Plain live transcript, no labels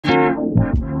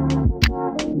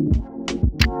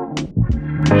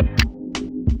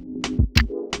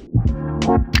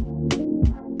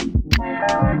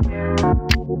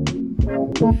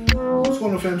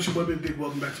family? It's your boy Big.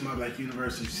 Welcome back to my Black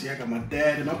University. See, I got my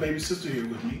dad and my baby sister here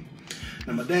with me.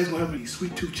 Now, my dad's gonna help me with these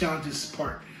Sweet Tooth Challenges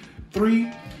Part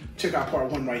 3. Check out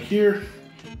Part 1 right here.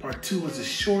 Part 2 was a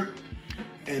short,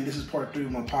 and this is Part 3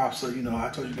 with my pops. So, you know, I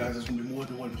told you guys there's gonna be more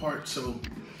than one part. So,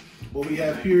 what we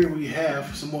have here, we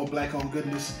have some more black-owned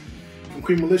goodness. From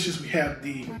Cream Malicious, we have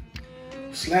the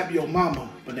Slap Your Mama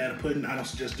banana pudding. I don't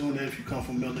suggest doing that if you come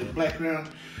from a melanated background.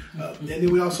 And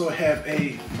then we also have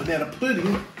a banana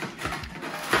pudding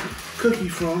cookie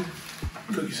from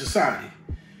Cookie Society.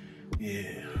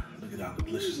 Yeah, look at all the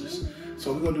deliciousness.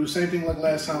 So we're gonna do the same thing like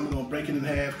last time. We're gonna break it in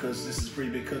half because this is a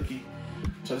pretty big cookie.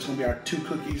 So it's gonna be our 2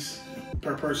 cookies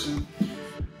per person.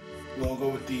 We're gonna go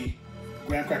with the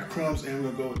graham cracker crumbs and we're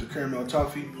gonna go with the caramel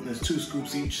toffee. And there's 2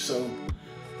 scoops each. So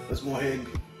let's go ahead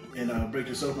and break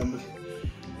this open.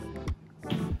 I'm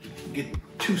gonna get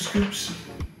 2 scoops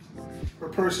per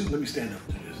person. Let me stand up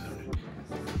to this.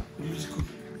 Use scoop.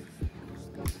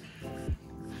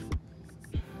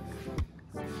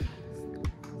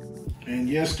 And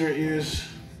yes, there is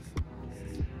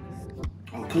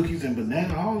cookies and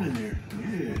banana all in there.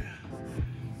 Yeah.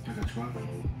 I got you.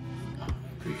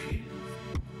 Appreciate it.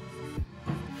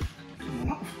 Come on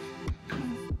off.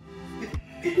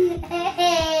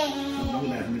 Don't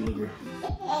laugh at me, little girl.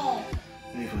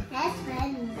 That's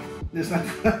funny. It's not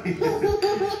funny.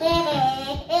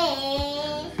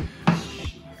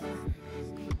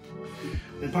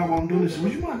 And Papa, while I'm doing this,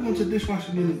 would you mind going to the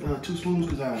dishwasher and getting 2 spoons?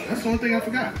 Because that's the only thing I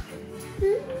forgot.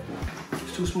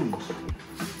 It's 2 spoons.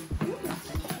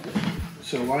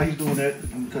 So while he's doing that, I'm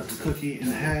going to cut the cookie in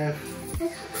half.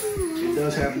 It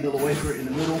does have vanilla wafer in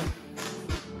the middle.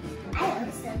 I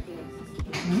love something.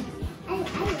 Hmm? I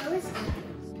love something.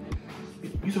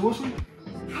 You said what's one?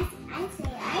 I say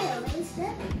I love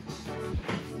something.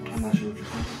 I'm not sure what you're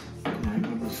saying. No, you're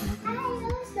going to listen. I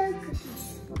love some cookies.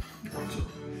 So,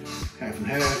 half and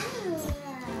half.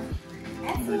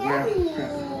 That's Look at yummy.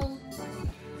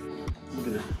 Look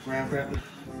at the graham cracker.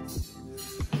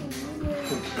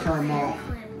 Put the caramel.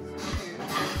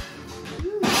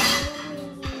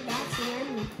 That's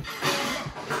yummy.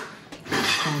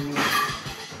 Caramel.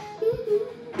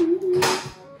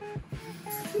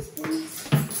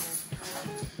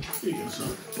 Here you go,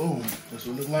 son. Boom. That's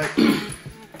what it look like.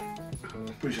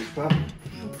 Appreciate it, Pop.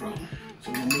 No problem. So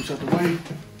we're gonna move this out the way.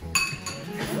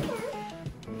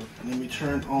 Let me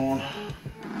turn on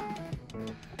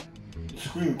the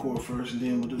screen recorder first, and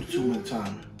then we'll do the 2-minute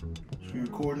timer. Screen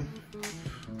recording,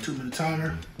 2-minute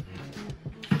timer.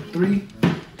 3,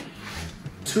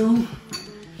 2, 1.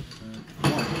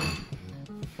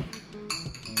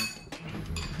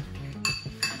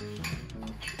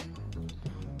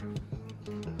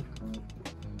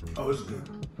 Oh, it's good.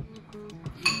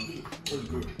 It's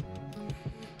good.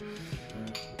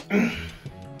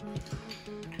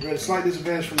 We had a slight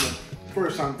disadvantage from the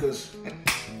first time because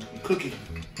the cookie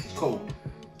is cold.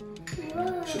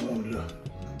 Should have warmed it up.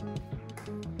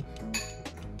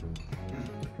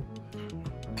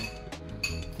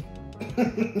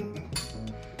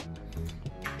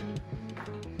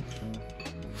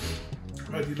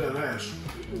 Might be that last.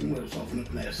 We want something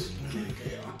less.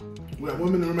 We have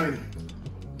 1 minute remaining.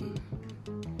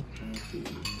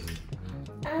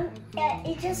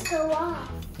 It just go off.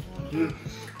 Yeah.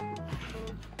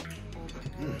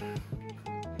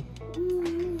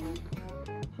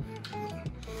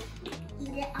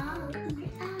 Eat it all,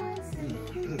 so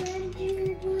you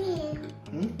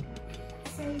win.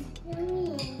 So you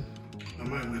win. I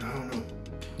might win, I don't know.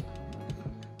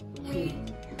 Wait,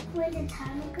 will the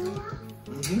timer go off?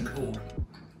 Cool.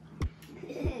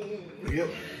 Yep.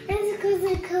 That's because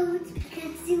it codes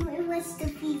because it was the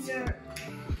freezer.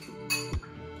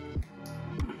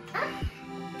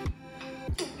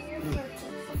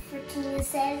 14,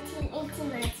 17, 18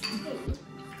 minutes.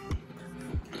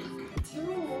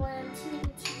 21,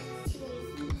 22,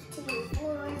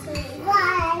 24,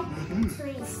 25,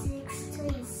 26,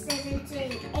 27,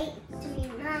 28,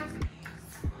 29,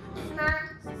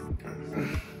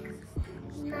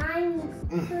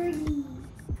 30,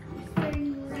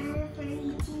 31,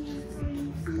 32,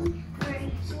 33,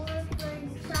 34,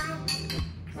 35,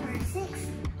 46,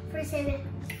 47,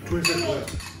 26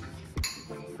 left.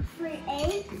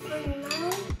 48, 49,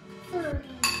 30.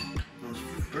 That's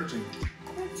 13.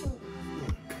 13.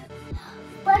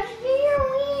 But your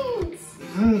wins.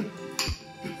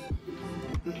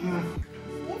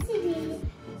 Yes, he did.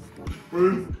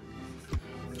 3,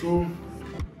 2, 1.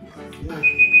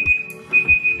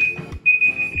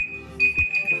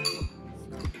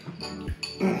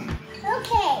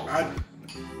 Okay.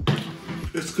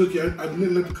 It's cookie. I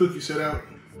didn't let the cookie set out.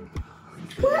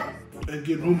 What? And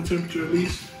get room temperature at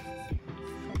least.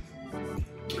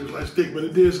 as thick, but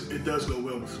it does go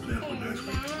well with some ice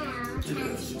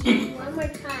cream. One more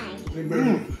time.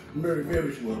 Very,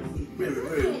 very well. Very,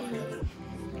 very well.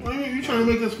 What do you mean? You trying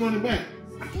to make us money back?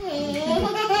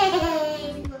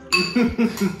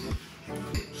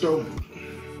 So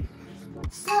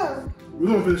we're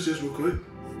gonna finish this real quick.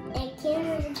 And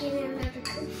Cameron's getting another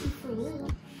cookie for me.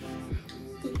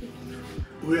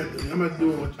 I'm gonna have to do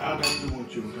one with, I'll have to do one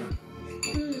with you, okay?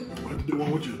 I have to do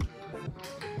one with you.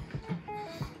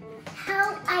 How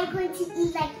are I going to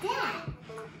eat like that?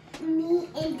 Me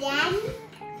and Daddy?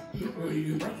 Or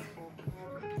you, brother?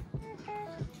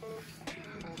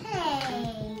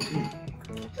 Hey,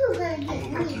 who's gonna get me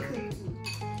a cookie?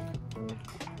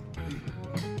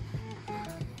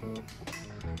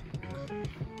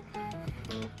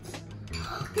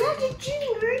 Daddy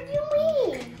Junior, you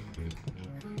win.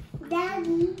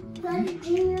 Daddy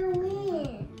Junior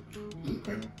win.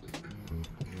 Okay.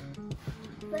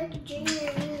 Daddy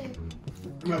Junior win.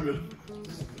 Not really.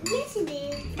 Yes, it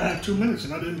is. I had 2 minutes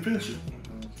and I didn't finish it.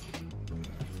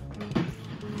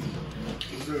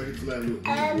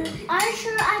 Are you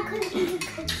sure I couldn't eat a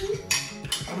cookie?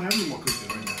 I don't have any more cookies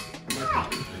right now. Why?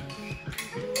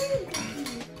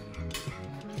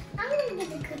 I'm gonna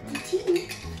get a cookie too.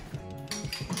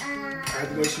 I have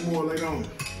to go some more later on.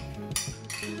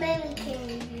 Maybe can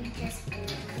you just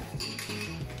get a cookie?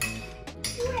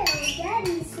 Well,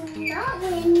 Daddy's not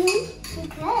winning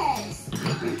because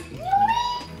you win.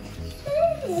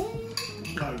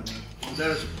 Alright,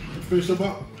 that's finished up?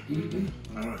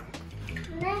 Mm-hmm. Alright.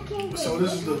 I can't So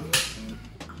this is the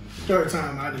third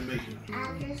time I didn't make it.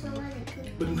 I just want a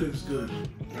cookie. But them cookies good.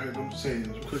 Alright, I'm saying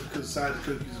because the size of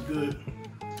the cookies is good.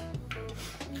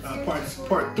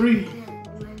 Part 3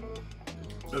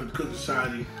 of the Cookie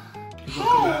Society is gonna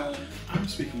come out. I'm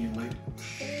speaking in late.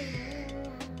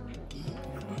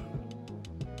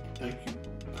 Thank you.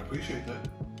 I appreciate that.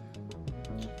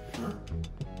 Huh?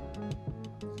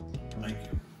 Thank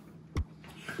you.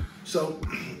 So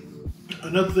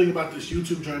another thing about this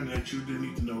YouTube journey that you do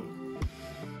need to know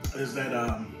is that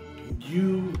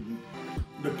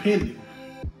depending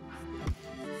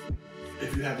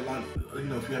if you have a lot of,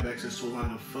 if you have access to a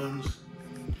lot of funds,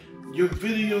 your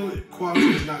video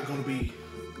quality is not going to be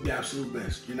the absolute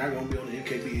best. You're not going to be on the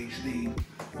MKB HD,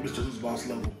 Mr. Who's Boss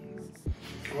level,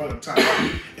 right up top.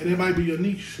 And it might be your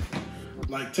niche.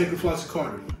 Like take a Flossie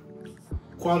Carter.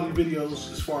 Quality videos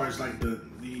as far as like the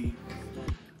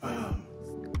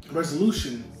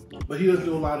resolution, but he doesn't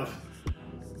do a lot of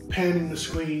panning the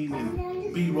screen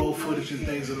and B-roll footage and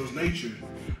things of those nature.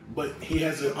 But he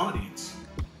has an audience.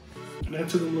 And that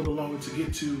took him a little longer to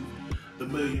get to the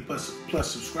 1 million plus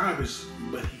subscribers,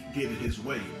 but he did it his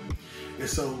way. And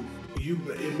so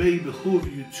it may behoove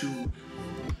you to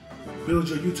build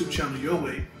your YouTube channel your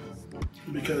way,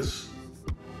 because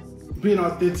being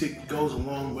authentic goes a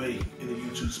long way in the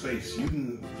YouTube space. You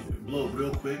can blow up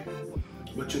real quick,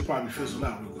 but you'll probably fizzle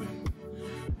out real quick.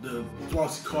 The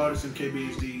Flossie Carters and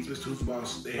KBHDs, Mr. Who's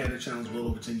Boss, they had their channels well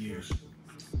over 10 years.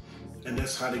 And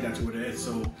that's how they got to where they're at.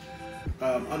 So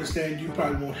understand you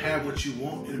probably won't have what you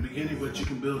want in the beginning, but you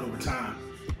can build over time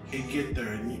and get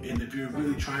there. And if you're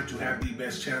really trying to have the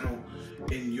best channel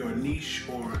in your niche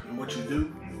or in what you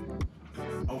do,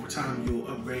 over time you'll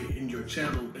upgrade in your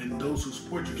channel, and those who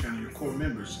support your channel, your core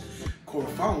members, core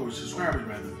followers, subscribers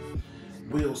rather,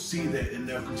 will see that, and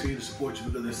they'll continue to support you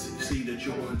because they see that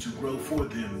you're willing to grow for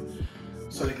them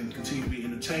so they can continue to be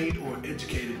entertained or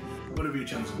educated, whatever your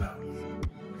channel's about.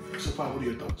 So Paul, what are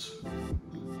your thoughts?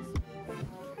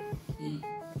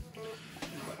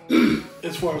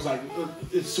 As far as like,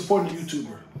 it's supporting the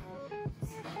YouTuber.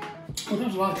 Well,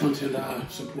 there's a lot of content that I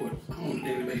support on a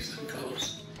daily basis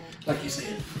because, like you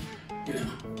said,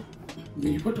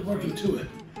 when you put the work into it,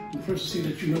 you first see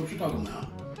that you know what you're talking about,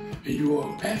 and you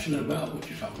are passionate about what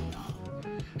you're talking about.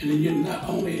 And then you're not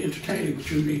only entertaining, but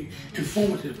you'll be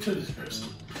informative to this person.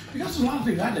 Because there's a lot of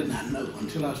things I did not know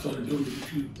until I started doing the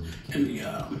YouTube and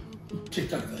the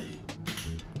TikTok thing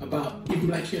about even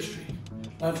Black history.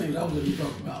 A lot of things I wasn't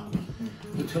talk about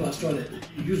until I started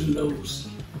using those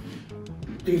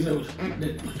things that was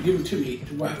given to me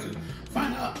to where I could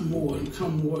find out more and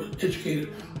become more educated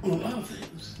on a lot of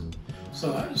things.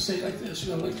 So I just say it like this,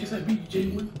 like you said, be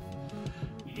genuine.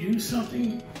 Use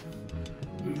something,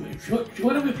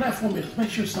 whatever your platform is, make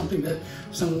sure it's something that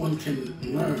someone can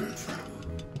learn from.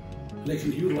 They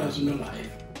can utilize in their life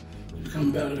to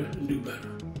become better and do better.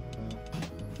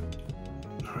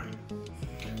 All right.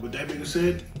 With that being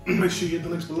said, make sure you hit the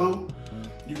links below.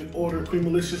 You can order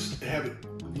Creamalicious and have it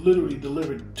literally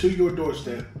delivered to your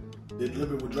doorstep. They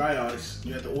deliver with dry ice.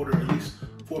 You have to order at least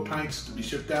 4 pints to be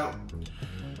shipped out.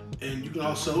 And you can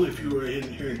also, if you are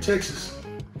here in Texas,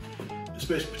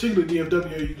 especially particularly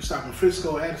DFW area, you can stop in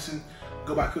Frisco, Addison,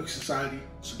 go by Cookie Society,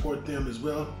 support them as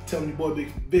well. Tell them your boy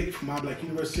Big Vic from My Black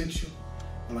Universe sent you.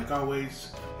 And like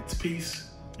always, it's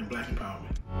peace and black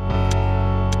empowerment.